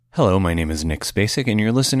Hello, my name is Nick Spacek, and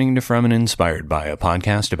you're listening to From and Inspired By, a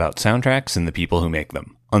podcast about soundtracks and the people who make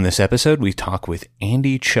them. On this episode, we talk with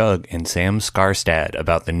Andy Chug and Sam Skarstad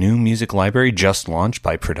about the new music library just launched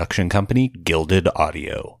by production company Gilded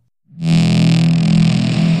Audio.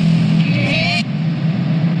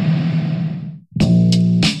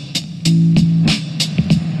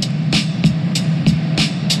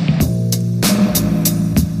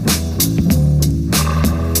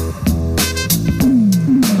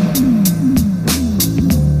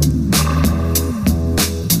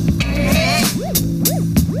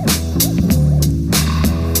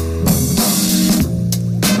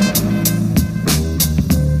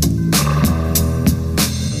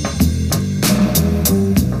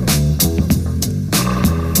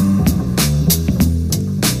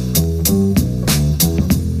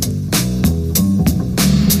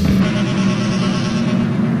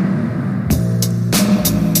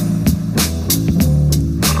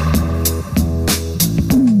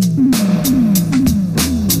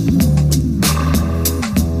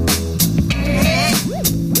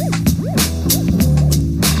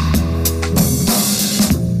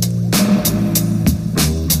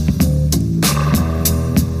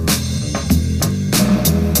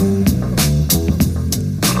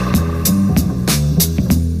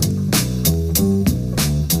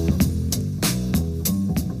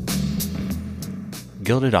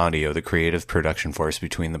 Gilded Audio, the creative production force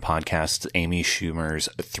between the podcasts Amy Schumer's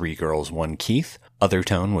Three Girls, One Keith,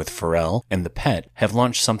 Othertone with Pharrell, and The Pet, have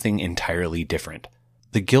launched something entirely different.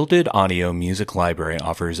 The Gilded Audio Music Library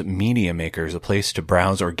offers media makers a place to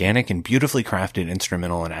browse organic and beautifully crafted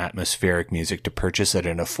instrumental and atmospheric music to purchase at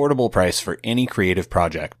an affordable price for any creative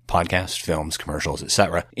project, podcasts, films, commercials,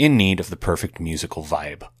 etc., in need of the perfect musical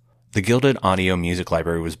vibe. The Gilded Audio Music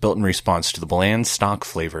Library was built in response to the bland stock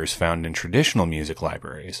flavors found in traditional music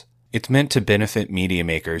libraries. It's meant to benefit media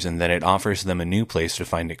makers in that it offers them a new place to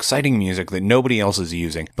find exciting music that nobody else is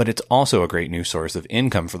using, but it's also a great new source of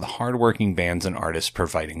income for the hardworking bands and artists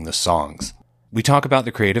providing the songs. We talk about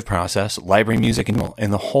the creative process, library music,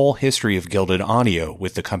 and the whole history of Gilded Audio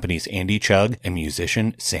with the company's Andy Chug and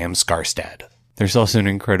musician Sam Skarstad. There's also an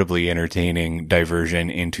incredibly entertaining diversion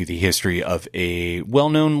into the history of a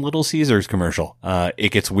well-known Little Caesars commercial.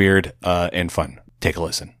 It gets weird and fun. Take a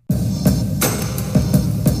listen.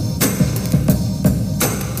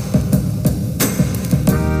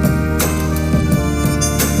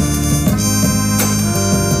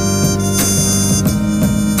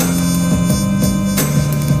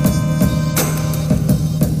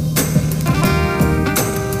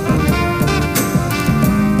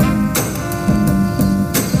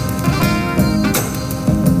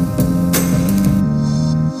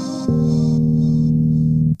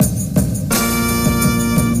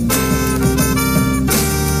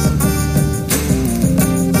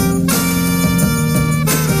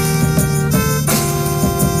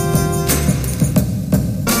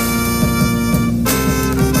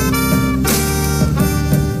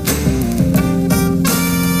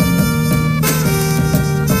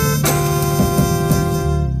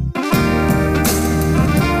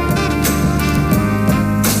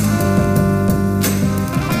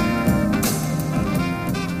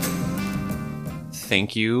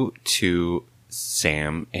 Thank you to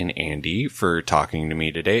Sam and Andy for talking to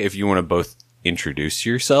me today. If you want to both introduce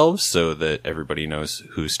yourselves so that everybody knows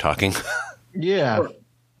who's talking. Yeah. Sure.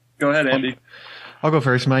 Go ahead, Andy. I'll go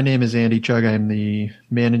first. My name is Andy Chug. I'm the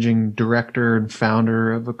managing director and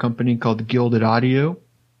founder of a company called Gilded Audio,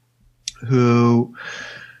 who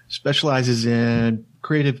specializes in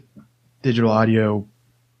creative digital audio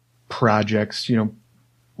projects.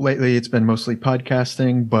 Lately it's been mostly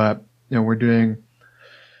podcasting, but we're doing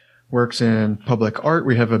works in public art.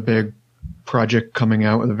 We have a big project coming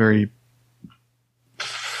out with a very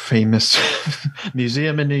famous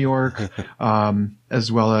museum in New York,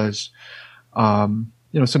 as well as, some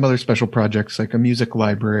other special projects like a music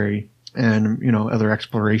library and, other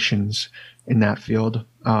explorations in that field.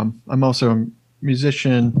 I'm also a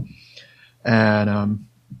musician and,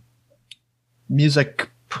 music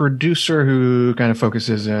producer who kind of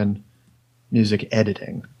focuses in music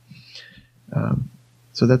editing.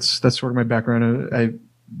 So that's sort of my background. I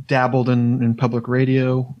dabbled in public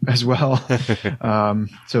radio as well.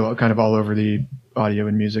 So kind of all over the audio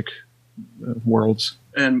and music worlds.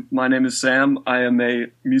 And my name is Sam. I am a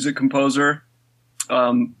music composer,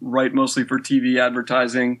 write mostly for TV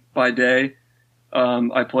advertising by day.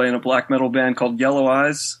 I play in a black metal band called Yellow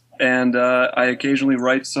Eyes, and I occasionally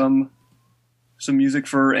write some music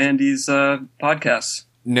for Andy's podcasts.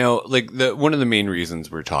 Now, like one of the main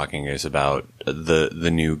reasons we're talking is about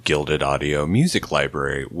the new Gilded Audio music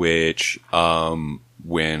library, which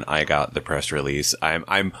when I got the press release,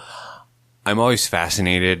 I'm always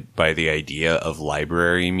fascinated by the idea of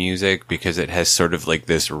library music because it has sort of like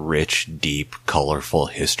this rich, deep, colorful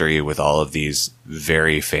history with all of these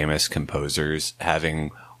very famous composers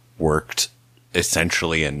having worked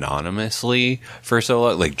essentially anonymously for so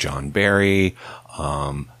long, like John Barry,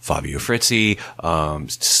 Fabio Frizzi,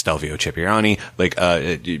 Stelvio Cipriani, like,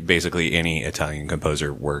 basically any Italian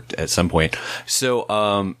composer worked at some point.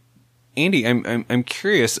 So, Andy, I'm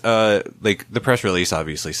curious, like the press release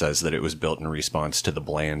obviously says that it was built in response to the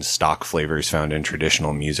bland stock flavors found in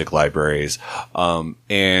traditional music libraries.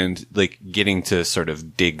 And like getting to sort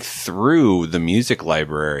of dig through the music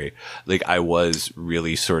library, like I was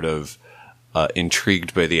really sort of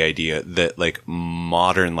intrigued by the idea that like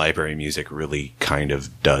modern library music really kind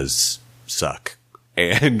of does suck.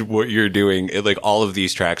 And what you're doing, like all of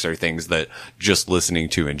these tracks are things that just listening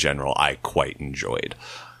to in general, I quite enjoyed.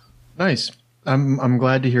 Nice. I'm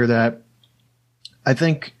glad to hear that. I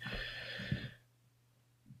think,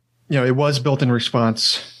 it was built in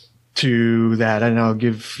response to that. And I'll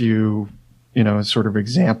give you, a sort of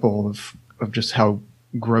example of just how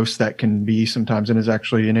gross that can be sometimes. And is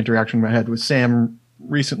actually an interaction I had with Sam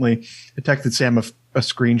recently. I texted Sam a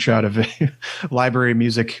screenshot of a library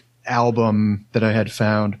music album that I had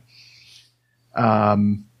found.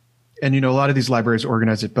 And, a lot of these libraries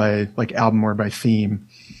organize it by like album or by theme.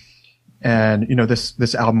 And,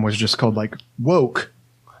 this album was just called like Woke,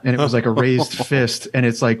 and it was like a raised fist. And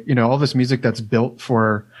it's like, all this music that's built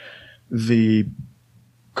for the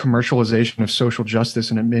commercialization of social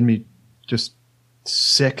justice. And it made me just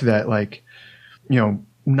sick that like,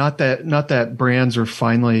 not that brands are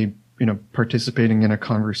finally, participating in a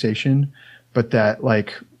conversation, but that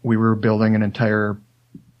like we were building an entire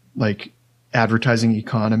like advertising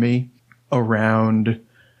economy around,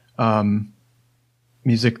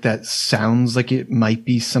 music that sounds like it might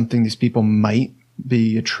be something these people might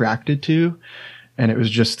be attracted to. And it was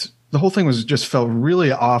just, the whole thing was just felt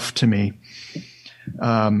really off to me.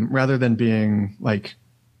 Rather than being like,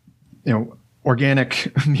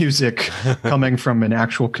 organic music coming from an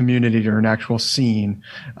actual community or an actual scene.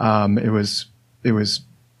 It was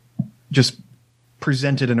just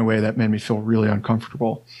presented in a way that made me feel really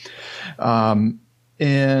uncomfortable.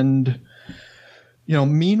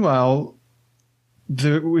 Meanwhile,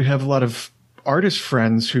 we have a lot of artist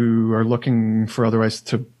friends who are looking for other ways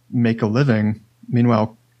to make a living.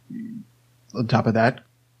 Meanwhile, on top of that,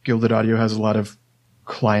 Gilded Audio has a lot of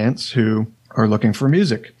clients who are looking for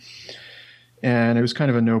music. And it was kind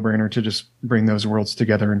of a no-brainer to just bring those worlds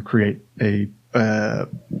together and create a,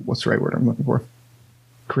 what's the right word I'm looking for?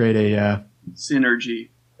 Create a, synergy.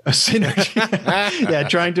 A synergy. Yeah.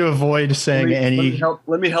 Trying to avoid saying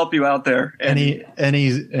let me help you out there. Any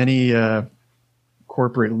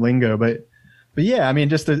corporate lingo, but yeah, I mean,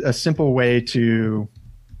 just a simple way to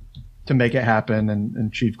make it happen and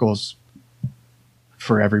achieve goals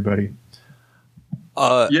for everybody.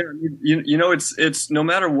 It's no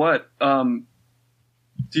matter what,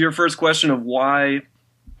 to your first question of why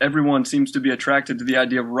everyone seems to be attracted to the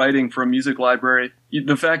idea of writing for a music library.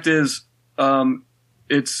 The fact is,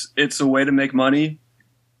 it's a way to make money,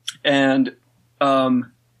 and,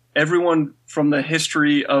 everyone from the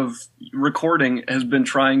history of recording has been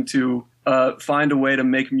trying to find a way to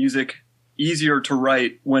make music easier to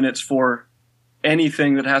write when it's for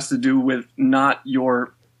anything that has to do with not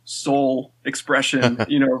your soul expression.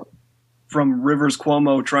 From Rivers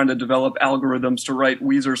Cuomo trying to develop algorithms to write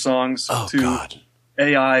Weezer songs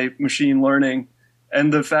AI machine learning.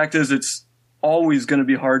 And the fact is, it's always going to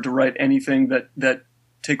be hard to write anything that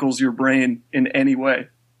tickles your brain in any way.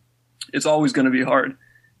 It's always going to be hard.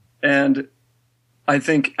 And I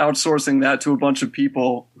think outsourcing that to a bunch of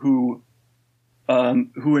people who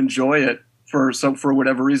enjoy it for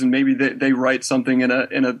whatever reason, maybe they write something in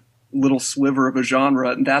a little sliver of a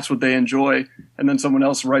genre and that's what they enjoy. And then someone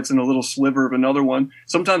else writes in a little sliver of another one.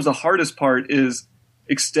 Sometimes the hardest part is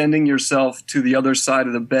extending yourself to the other side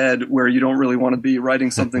of the bed where you don't really want to be,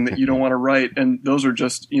 writing something that you don't want to write. And those are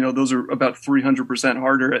just, those are about 300%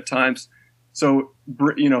 harder at times. So,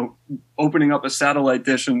 opening up a satellite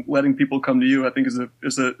dish and letting people come to you, I think is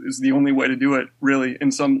the only way to do it, really,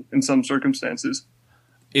 in some circumstances.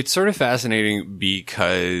 It's sort of fascinating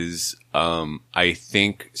because I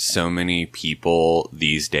think so many people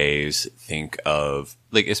these days think of,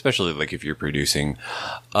 like, especially like if you're producing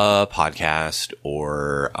a podcast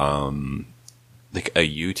or like a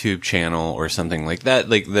YouTube channel or something like that,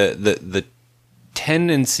 like the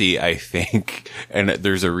tendency, I think, and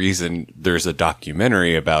there's a reason there's a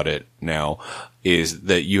documentary about it now, is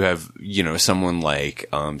that you have, someone like,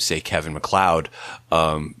 say Kevin MacLeod,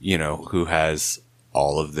 who has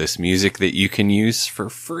all of this music that you can use for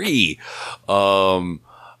free.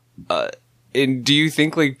 And do you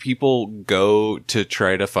think like people go to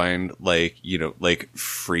try to find like, like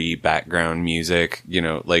free background music,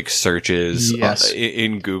 like searches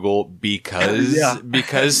in Google because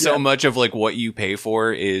so much of like what you pay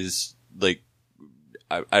for is like,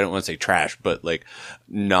 I don't want to say trash, but like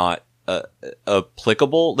not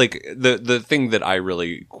applicable. Like the thing that I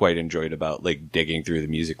really quite enjoyed about like digging through the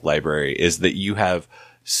music library is that you have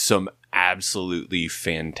some absolutely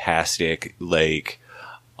fantastic like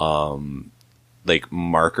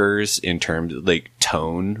markers in terms of like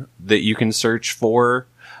tone that you can search for,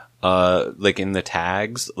 like in the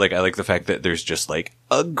tags. Like I like the fact that there's just like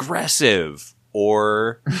aggressive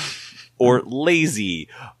or lazy,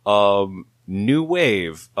 new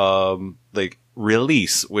wave, like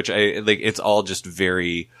release, which I like, it's all just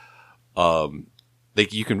very,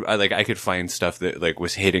 like you can, I could find stuff that like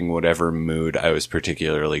was hitting whatever mood I was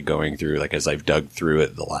particularly going through, like as I've dug through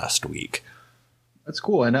it the last week. That's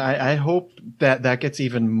cool. And I hope that gets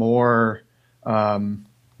even more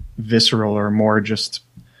visceral or more just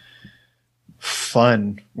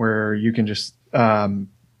fun, where you can just,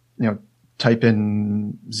 type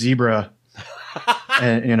in zebra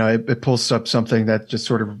and, it pulls up something that just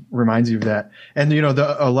sort of reminds you of that. And,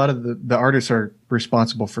 a lot of the artists are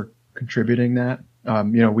responsible for contributing that.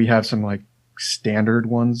 We have some like standard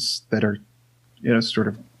ones that are, sort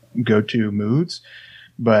of go-to moods,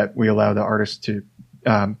 but we allow the artists to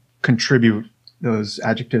contribute those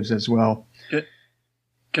adjectives as well.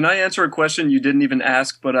 Can I answer a question you didn't even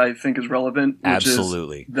ask, but I think is relevant? Which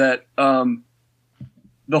Absolutely. Is that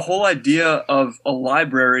the whole idea of a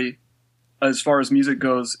library, as far as music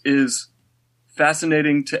goes, is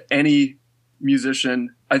fascinating to any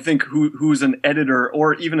musician, I think, who's an editor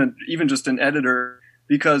or even just an editor,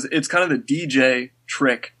 because it's kind of the DJ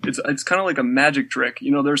trick. It's kind of like a magic trick.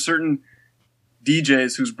 There's certain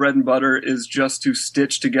DJs whose bread and butter is just to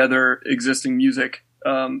stitch together existing music.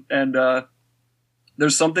 There's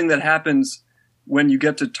something that happens when you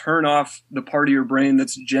get to turn off the part of your brain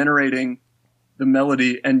that's generating the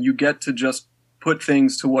melody, and you get to just put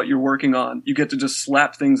things to what you're working on. You get to just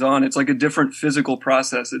slap things on. It's like a different physical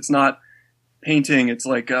process. It's not painting. It's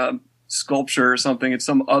like sculpture or something. It's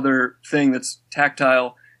some other thing that's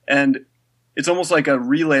tactile. And it's almost like a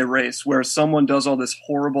relay race where someone does all this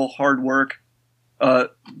horrible hard work,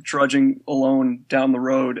 trudging alone down the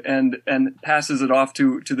road, and passes it off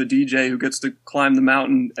to the DJ, who gets to climb the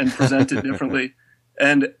mountain and present it differently.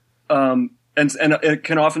 And it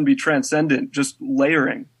can often be transcendent, just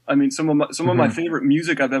layering. I mean, some of my favorite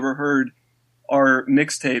music I've ever heard are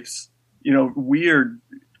mixtapes, weird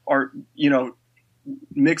art,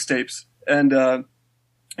 mixtapes. And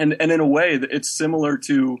in a way that it's similar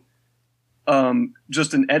to,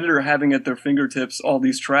 just an editor having at their fingertips all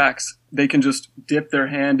these tracks. They can just dip their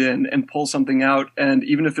hand in and pull something out. And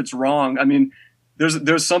even if it's wrong, I mean,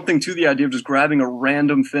 there's something to the idea of just grabbing a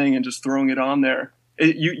random thing and just throwing it on there.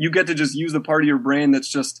 You get to just use the part of your brain that's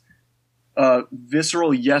just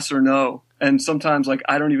visceral yes or no. And sometimes, like,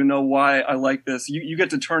 I don't even know why I like this. You get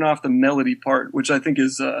to turn off the melody part, which I think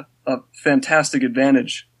is a fantastic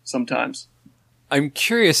advantage sometimes. I'm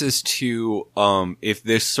curious as to if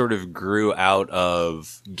this sort of grew out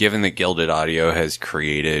of, given that Gilded Audio has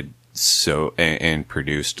created and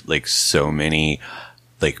produced like so many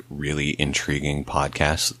like really intriguing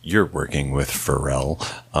podcasts. You're working with Pharrell,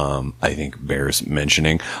 I think bears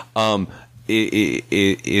mentioning.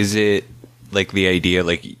 Is it like the idea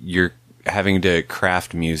like you're having to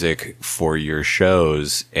craft music for your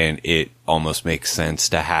shows, and it almost makes sense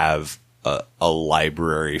to have a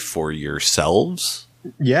library for yourselves?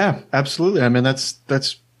 Yeah, absolutely. I mean,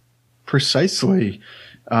 that's precisely,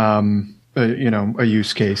 a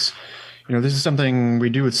use case. This is something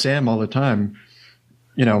we do with Sam all the time.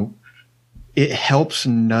 It helps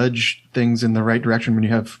nudge things in the right direction when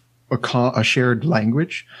you have a shared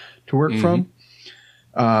language to work from.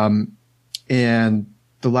 And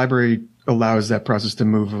the library allows that process to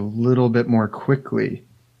move a little bit more quickly.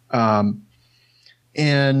 And,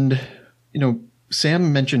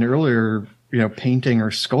 Sam mentioned earlier, painting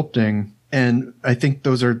or sculpting. And I think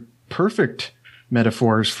those are perfect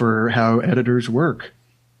metaphors for how editors work.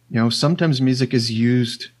 Sometimes music is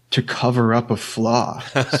used to cover up a flaw.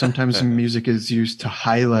 Sometimes music is used to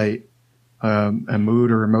highlight a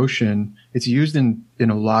mood or emotion. It's used in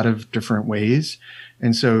a lot of different ways.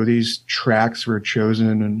 And so these tracks were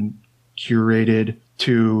chosen and curated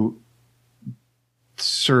to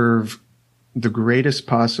serve the greatest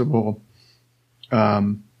possible,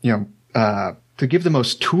 to give the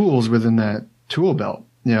most tools within that tool belt,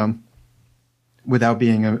 without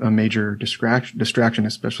being a major distraction,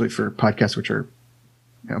 especially for podcasts, which are,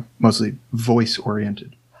 mostly voice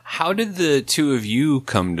oriented. How did the two of you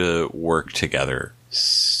come to work together?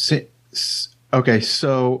 Okay,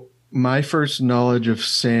 so my first knowledge of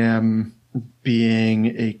Sam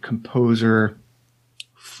being a composer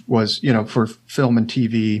was, for film and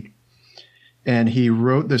TV, and he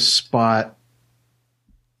wrote this spot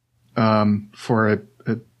for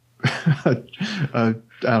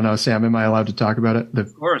I don't know, Sam, am I allowed to talk about it?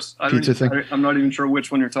 Of course. Pizza thing? I'm not even sure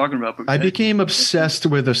which one you're talking about. But I became obsessed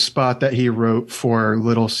with a spot that he wrote for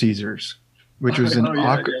Little Caesars, which was an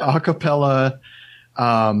a cappella,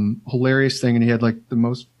 hilarious thing. And he had like the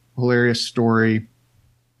most hilarious story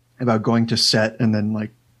about going to set and then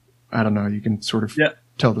like, I don't know, you can sort of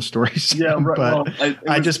tell the stories. Yeah, right. But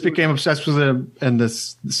I just became obsessed with him and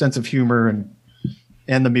this sense of humor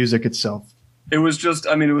and the music itself. It was just,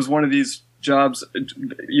 it was one of these jobs.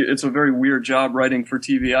 It's a very weird job writing for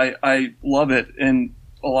TV. I love it in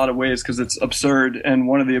a lot of ways because it's absurd. And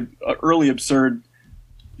one of the early absurd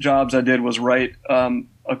jobs I did was write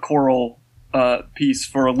a choral piece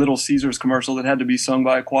for a Little Caesars commercial that had to be sung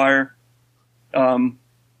by a choir. And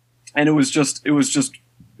it was just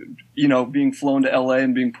being flown to LA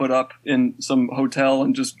and being put up in some hotel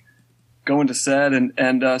and just going to set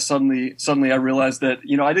and suddenly I realized that,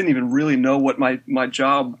 I didn't even really know what my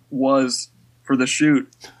job was for the shoot.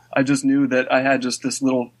 I just knew that I had just this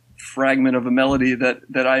little fragment of a melody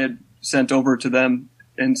that I had sent over to them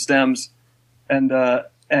in stems, and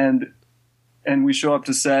we show up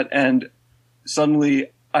to set and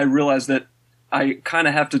suddenly I realized that I kind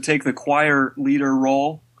of have to take the choir leader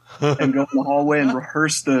role and go in the hallway and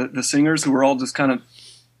rehearse the singers who were all just kind of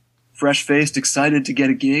fresh-faced, excited to get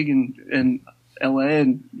a gig in LA,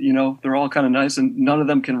 and they're all kind of nice, and none of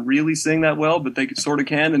them can really sing that well, but they sort of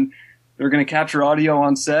can, and they're going to capture audio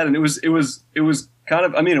on set, and it was kind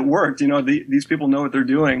of, it worked. These people know what they're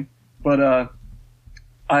doing, but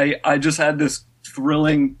I just had this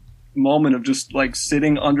thrilling moment of just like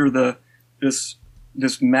sitting under this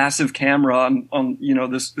massive camera on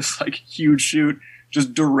this like huge shoot,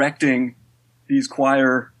 just directing these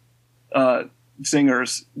choir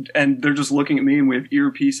singers, and they're just looking at me, and we have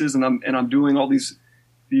earpieces, and I'm doing all these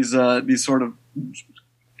sort of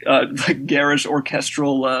like garish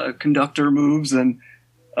orchestral conductor moves, and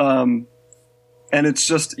it's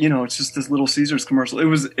just it's just this Little Caesars commercial. It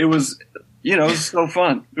was so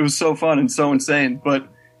fun. It was so fun and so insane. But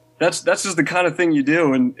that's just the kind of thing you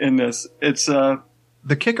do in this. It's the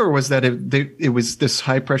kicker was that it was this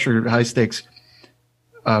high pressure, high stakes,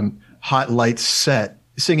 hot lights set,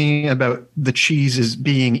 singing about the cheeses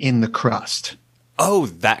being in the crust. Oh,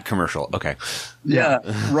 that commercial. Okay. Yeah,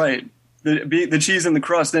 right. The cheese in the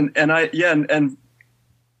crust. And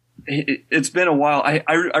it's been a while.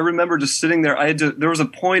 I remember just sitting there. There was a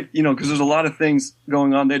point, because there's a lot of things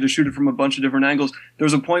going on. They had to shoot it from a bunch of different angles. There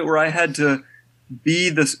was a point where I had to be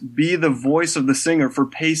the voice of the singer for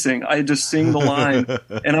pacing. I had to sing the line,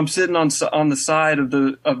 and I'm sitting on the side of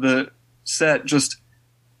the set, just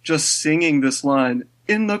singing this line,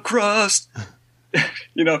 in the crust,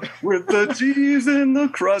 with the cheese in the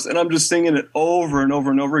crust. And I'm just singing it over and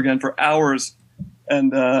over and over again for hours.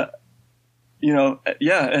 And, and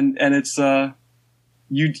it's,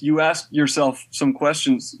 you ask yourself some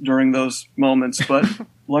questions during those moments, but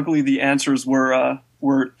luckily the answers were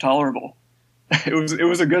tolerable. It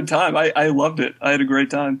was a good time. I loved it. I had a great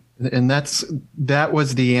time. And that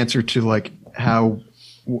was the answer to like how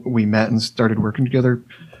we met and started working together.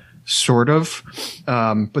 Sort of.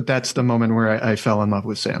 But that's the moment where I fell in love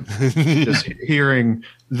with Sam. Just hearing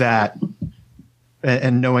that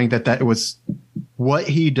and knowing that it was what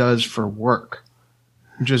he does for work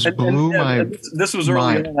just blew my This was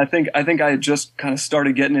early on. I think I had just kind of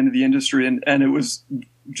started getting into the industry, and it was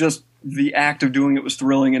just the act of doing it was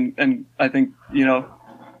thrilling. And I think,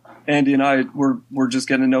 Andy and I were just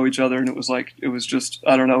getting to know each other, and it was like, it was just,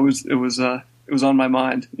 I don't know, it was on my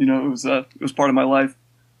mind. It was part of my life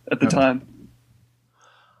at the time.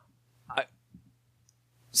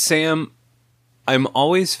 Sam, I'm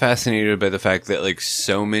always fascinated by the fact that like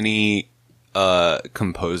so many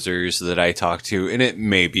composers that I talk to, and it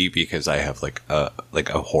may be because I have like a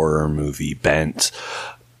horror movie bent,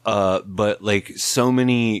 but like so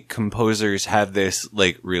many composers have this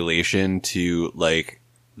like relation to like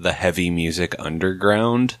the heavy music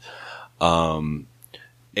underground. And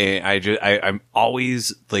I'm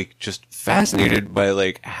always like just fascinated by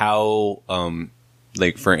like how,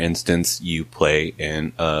 like for instance, you play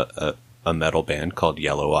in a a metal band called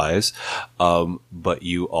Yellow Eyes. But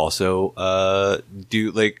you also,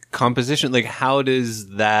 do like composition. Like, how does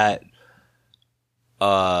that,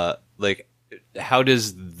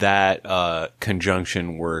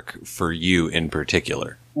 conjunction work for you in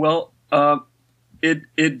particular? Well,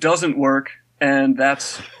 it doesn't work, and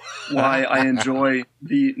that's why I enjoy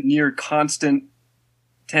the near constant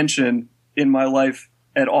tension in my life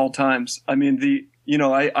at all times. I mean,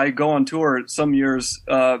 I go on tour some years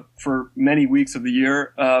for many weeks of the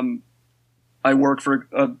year. I work for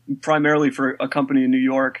primarily for a company in New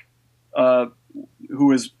York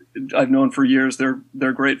who is I've known for years.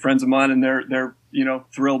 They're great friends of mine, and they're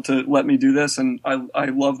thrilled to let me do this, and I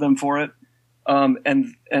love them for it.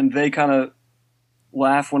 And they kind of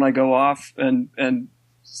laugh when I go off and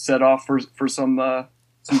set off for some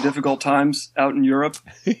difficult times out in Europe.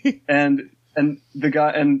 and the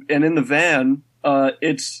guy and in the van,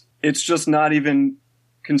 it's just not even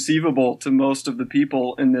conceivable to most of the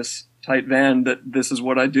people in this tight van that this is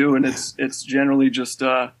what I do, and it's generally just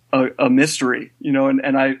a mystery,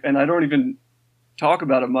 and I don't even talk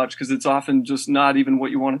about it much because it's often just not even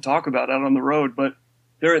what you want to talk about out on the road. But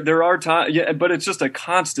there are times, but it's just a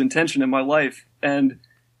constant tension in my life, and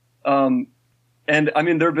I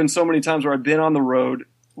mean, there have been so many times where I've been on the road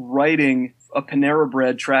writing a Panera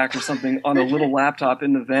Bread track or something on a little laptop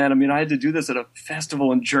in the van. I mean, I had to do this at a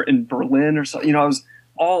festival in Berlin or something. I was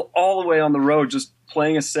all the way on the road, just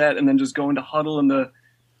playing a set and then just going to huddle in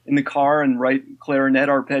the car and write clarinet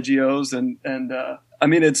arpeggios. And I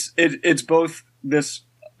mean, it's both this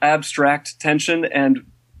abstract tension and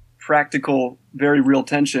practical, very real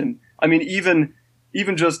tension. I mean, even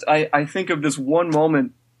just, I think of this one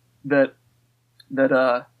moment that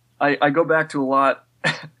I go back to a lot.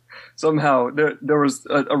 Somehow there was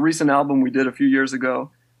a recent album we did a few years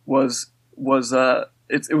ago it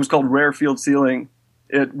was called Rare Field Ceiling.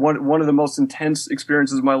 One of the most intense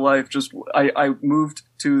experiences of my life. Just I moved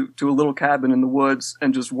to a little cabin in the woods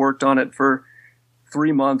and just worked on it for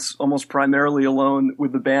 3 months, almost primarily alone,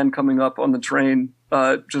 with the band coming up on the train.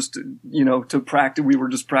 Just to practice. We were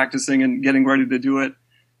just practicing and getting ready to do it.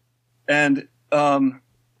 And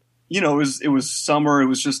it was summer. It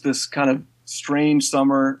was just this kind of strange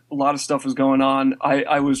summer. A lot of stuff was going on.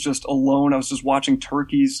 I was just alone. I was just watching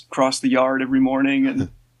turkeys cross the yard every morning and,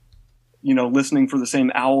 listening for the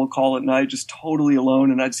same owl call at night, just totally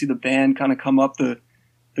alone. And I'd see the band kind of come up the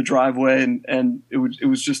driveway and it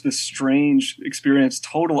was just this strange experience,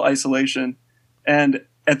 total isolation. And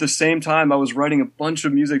at the same time, I was writing a bunch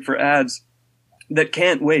of music for ads that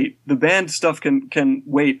can't wait. The band stuff can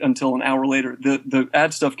wait until an hour later. The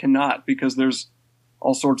ad stuff cannot, because there's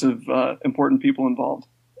all sorts of important people involved.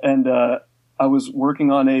 And I was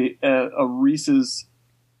working on a Reese's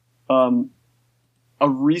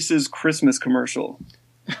Christmas commercial,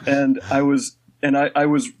 and I was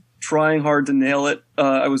trying hard to nail it.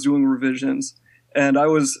 I was doing revisions, and I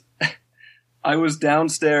was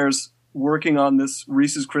downstairs working on this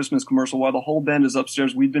Reese's Christmas commercial while the whole band is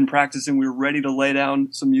upstairs. We'd been practicing. We were ready to lay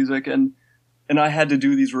down some music, and I had to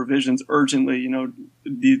do these revisions urgently,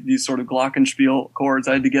 these sort of glockenspiel chords.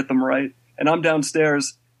 I had to get them right. And I'm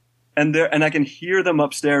downstairs and I can hear them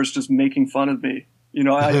upstairs just making fun of me.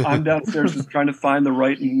 I'm downstairs just trying to find the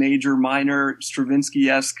right major, minor,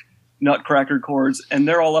 Stravinsky-esque nutcracker chords. And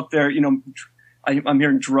they're all up there, I'm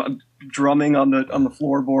hearing drumming on the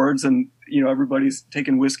floorboards, and, everybody's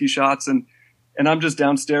taking whiskey shots. And I'm just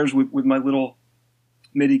downstairs with my little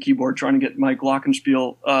MIDI keyboard trying to get my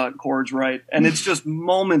glockenspiel chords right, and it's just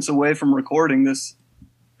moments away from recording this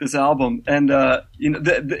album, and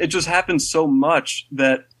it just happens so much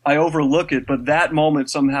that I overlook it. But that moment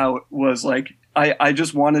somehow was like I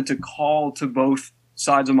just wanted to call to both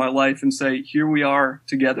sides of my life and say, here we are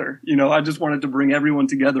together. I just wanted to bring everyone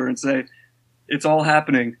together and say, it's all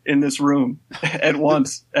happening in this room at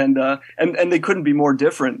once, and they couldn't be more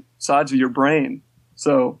different sides of your brain.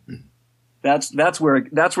 So that's where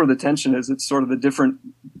the tension is. It's sort of the different,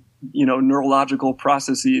 neurological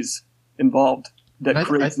processes involved that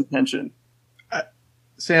creates the tension.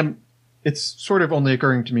 Sam, it's sort of only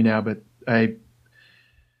occurring to me now, but I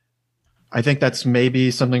think that's maybe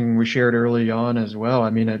something we shared early on as well.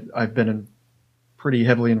 I mean, I've been pretty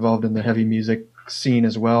heavily involved in the heavy music scene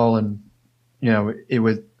as well, and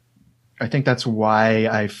I think that's why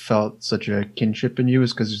I felt such a kinship in you,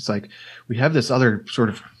 is because it's like we have this other sort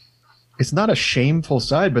of. It's not a shameful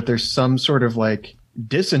side, but there's some sort of like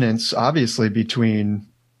dissonance, obviously, between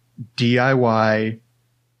DIY,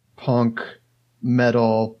 punk,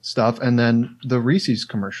 metal stuff, and then the Reese's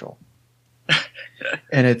commercial.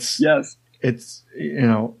 And it's yes, it's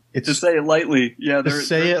to say it lightly, yeah. To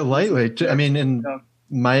say it lightly. I mean, and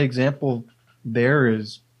my example there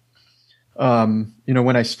is,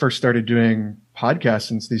 when I first started doing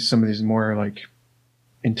podcasts and some of these more like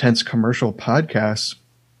intense commercial podcasts,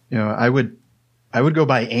 I would go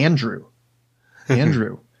by Andrew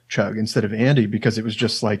Chug instead of Andy, because it was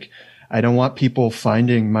just like, I don't want people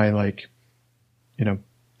finding my like,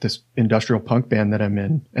 this industrial punk band that I'm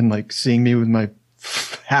in and like seeing me with my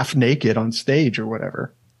half naked on stage or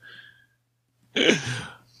whatever.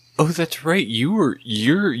 Oh, that's right. You were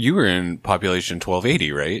in Population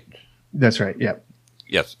 1280, right? That's right. Yeah.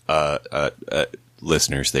 Yes.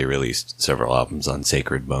 Listeners, they released several albums on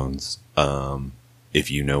Sacred Bones. If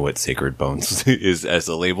you know what Sacred Bones is as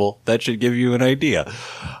a label, that should give you an idea.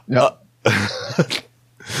 Yep.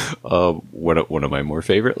 One of my more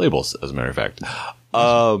favorite labels, as a matter of fact.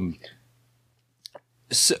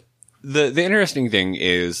 So the interesting thing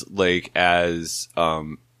is, like, as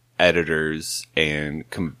editors and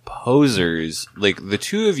composers, like, the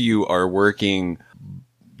two of you are working,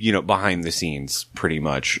 behind the scenes pretty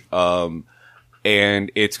much.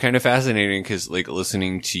 And it's kind of fascinating because, like,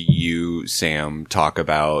 listening to you, Sam, talk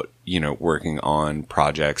about, working on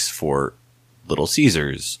projects for Little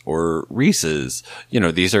Caesars or Reese's,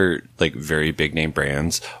 these are like very big name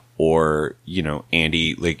brands. Or,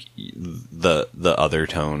 Andy, like the Other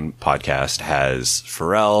Tone podcast has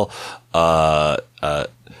Pharrell,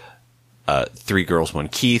 Three Girls, One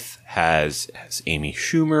Keith has Amy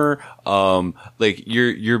Schumer. Like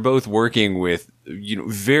you're both working with,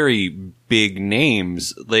 very big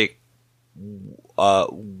names. Like,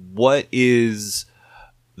 what is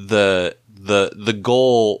the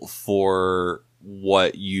goal for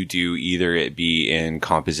what you do, either it be in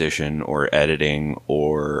composition or editing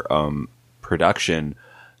or production,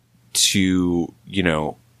 to,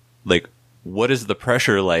 like, what is the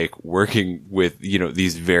pressure like working with,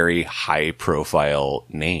 these very high profile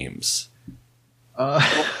names?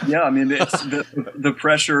 Yeah, I mean, it's the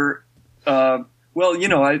pressure. I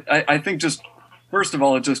think just, first of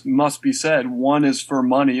all, it just must be said, one is for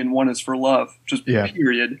money and one is for love, just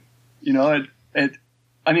period.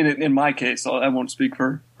 I mean, in my case, I won't speak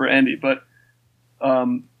for Andy, but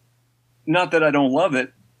not that I don't love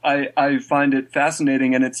it. I find it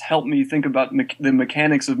fascinating, and it's helped me think about the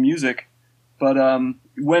mechanics of music. But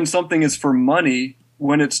when something is for money,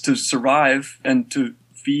 when it's to survive and to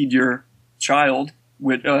feed your child,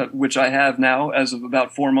 which I have now as of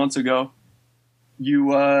about 4 months ago,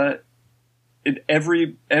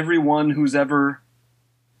 everyone who's ever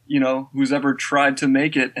tried to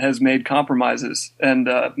make it has made compromises. And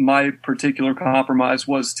my particular compromise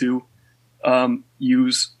was to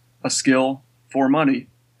use a skill for money.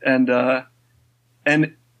 And to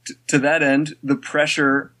that end, the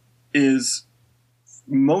pressure is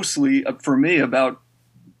mostly, for me, about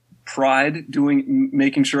pride,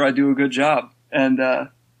 making sure I do a good job, and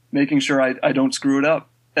making sure I don't screw it up.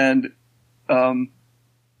 And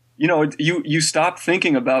you stop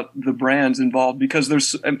thinking about the brands involved, because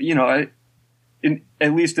there's, at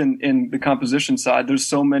least in the composition side, there's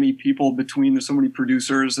so many people there's so many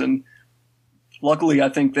producers, and luckily I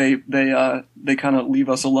think they kind of leave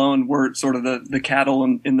us alone. We're sort of the cattle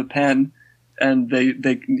in the pen, and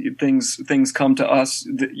things come to us,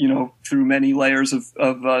 through many layers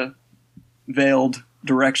of veiled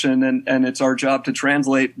direction, and it's our job to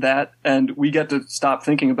translate that, and we get to stop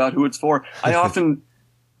thinking about who it's for. I often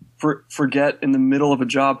forget in the middle of a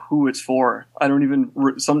job who it's for. I don't even,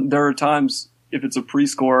 there are times if it's a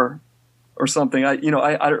pre-score or something, I don't know,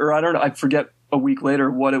 I forget a week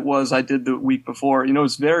later what it was I did the week before.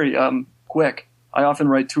 It's very quick. I often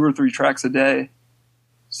write 2 or 3 tracks a day.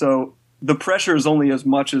 So the pressure is only as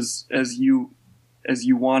much as you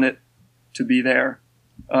want it to be there.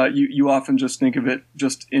 You often just think of it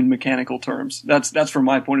just in mechanical terms. That's from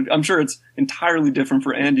my point of view. I'm sure it's entirely different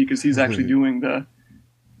for Andy, because he's actually doing the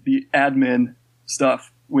admin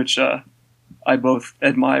stuff, which I both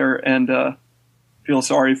admire and feel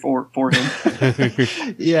sorry for him.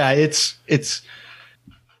 Yeah, it's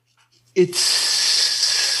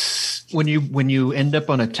when you end up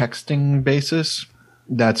on a texting basis,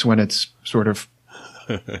 that's when it's sort of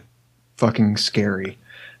fucking scary.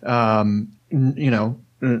 Not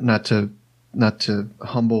to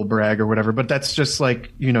humble brag or whatever, but that's just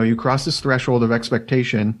like, you cross this threshold of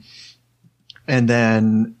expectation, and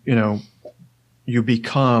then, you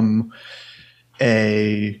become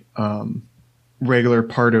a regular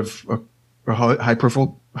part of a high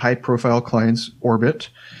profile client's orbit.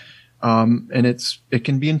 And it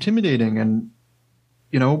can be intimidating, and,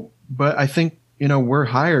 but I think, we're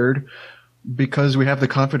hired because we have the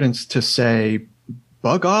confidence to say,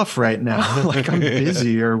 bug off right now. Like, I'm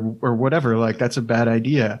busy or whatever. Like, that's a bad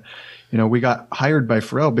idea. we got hired by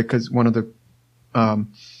Pharrell because one of the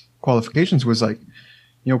qualifications was like,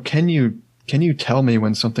 can you tell me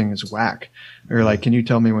when something is whack, or like, can you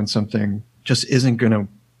tell me when something just isn't gonna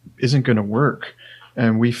work?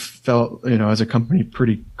 And we felt, as a company,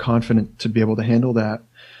 pretty confident to be able to handle that.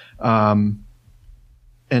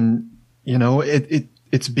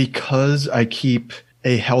 It's because I keep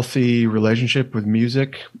a healthy relationship with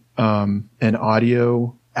music and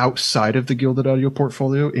audio outside of the Gilded Audio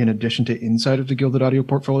portfolio, in addition to inside of the Gilded Audio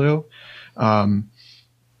portfolio.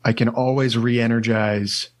 I can always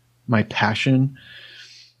re-energize my passion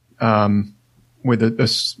with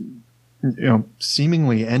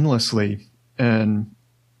seemingly endlessly, and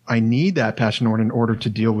I need that passion in order to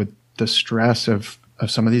deal with the stress of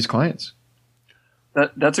some of these clients.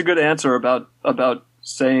 That's a good answer about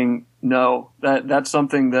saying no. That's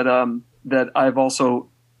something that I've also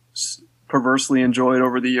perversely enjoyed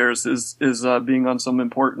over the years is being on some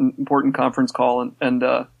important conference call and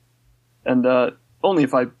only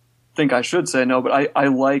if I think I should say no, but I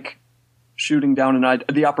like shooting down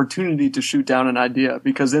the opportunity to shoot down an idea,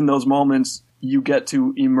 because in those moments you get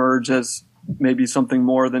to emerge as maybe something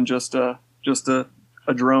more than just a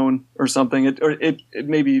drone or something. It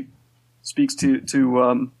maybe speaks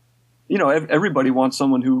to everybody wants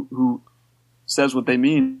someone who says what they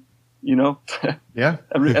mean. Yeah.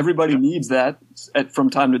 Everybody needs that from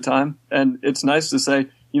time to time, and it's nice to say,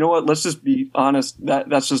 you know what, let's just be honest,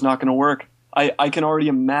 that's just not going to work. I can already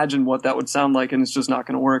imagine what that would sound like, and it's just not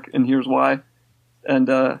going to work, and here's why. And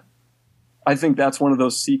I think that's one of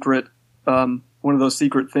those secret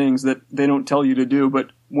things that they don't tell you to do, but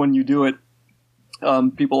when you do it,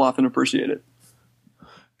 people often appreciate it.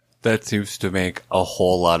 That seems to make a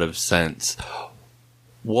whole lot of sense.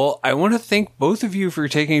 Well, I want to thank both of you for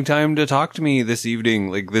taking time to talk to me this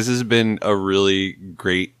evening. Like, this has been a really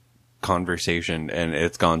great conversation, and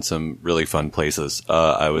it's gone some really fun places.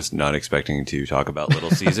 I was not expecting to talk about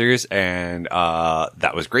Little Caesars, and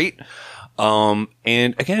that was great. And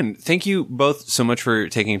again, thank you both so much for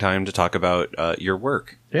taking time to talk about your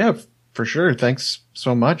work. Yeah, for sure. Thanks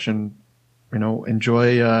so much, and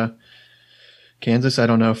enjoy Kansas. I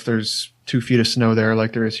don't know if there's 2 feet of snow there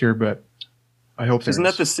like there is here, but I hope there Isn't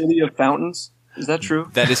that the city of fountains? Is that true?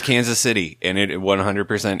 That is Kansas City, and it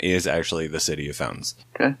 100% is actually the city of fountains.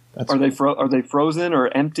 Okay. Are they frozen or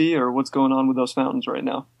empty, or what's going on with those fountains right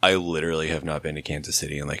now? I literally have not been to Kansas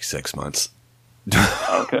City in like 6 months.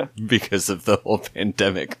 Okay. Because of the whole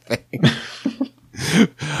pandemic thing.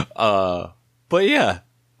 But yeah.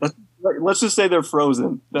 Let's just say they're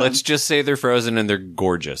frozen. Then. Let's just say they're frozen, and they're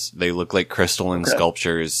gorgeous. They look like crystalline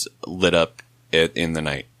sculptures lit up in the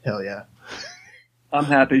night. Hell yeah. I'm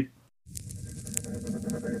happy.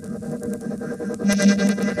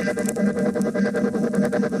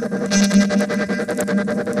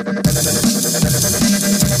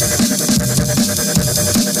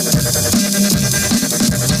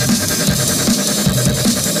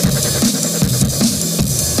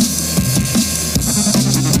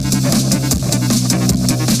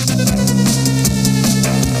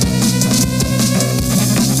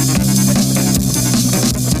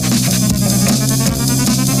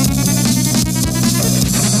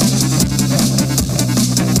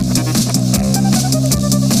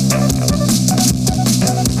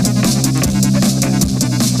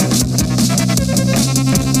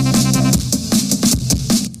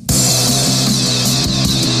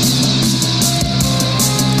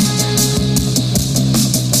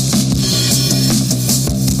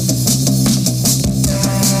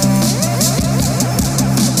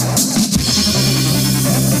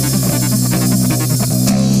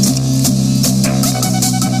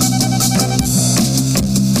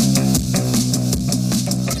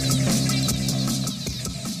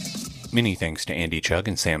 Many thanks to Andy Chug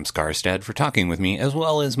and Sam Skarstad for talking with me, as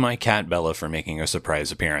well as my cat Bella for making a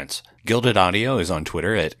surprise appearance. Gilded Audio is on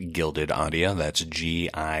Twitter at Gilded Audio, that's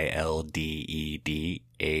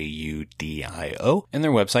GILDEDAUDIO, and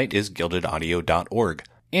their website is gildedaudio.org.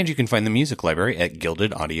 And you can find the music library at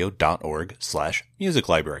gildedaudio.org/music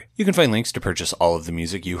library. You can find links to purchase all of the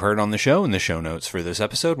music you heard on the show in the show notes for this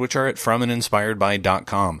episode, which are at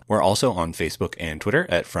FromAndInspiredBy.com. We're also on Facebook and Twitter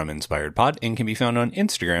at FromInspiredPod and can be found on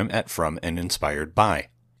Instagram at FromAndInspiredBy.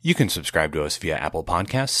 You can subscribe to us via Apple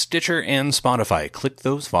Podcasts, Stitcher, and Spotify. Click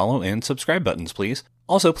those follow and subscribe buttons, please.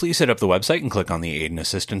 Also, please hit up the website and click on the Aid and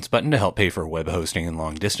Assistance button to help pay for web hosting and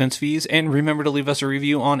long-distance fees, and remember to leave us a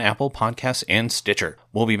review on Apple Podcasts and Stitcher.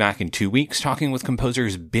 We'll be back in 2 weeks talking with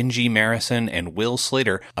composers Benji Marison and Will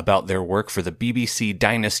Slater about their work for the BBC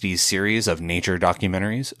Dynasties series of nature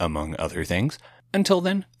documentaries, among other things. Until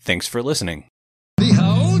then, thanks for listening.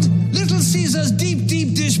 Behold, Little Caesar's deep,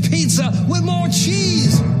 deep dish pizza. pizza with more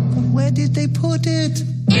cheese. But where did they put it?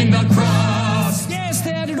 In the crust. Yes,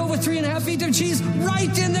 they added over 3.5 feet of cheese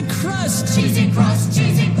right in the crust. Cheesy crust,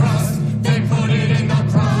 they put it in the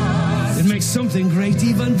crust. It makes something great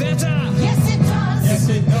even better. Yes, it does. Yes,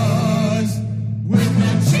 it does. With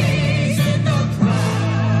the cheese in the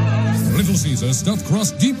crust. Little Caesar stuffed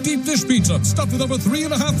crust deep dish pizza. Stuffed with over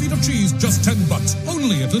 3.5 feet of cheese. Just $10.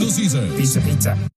 Only at Little Caesar. Pizza.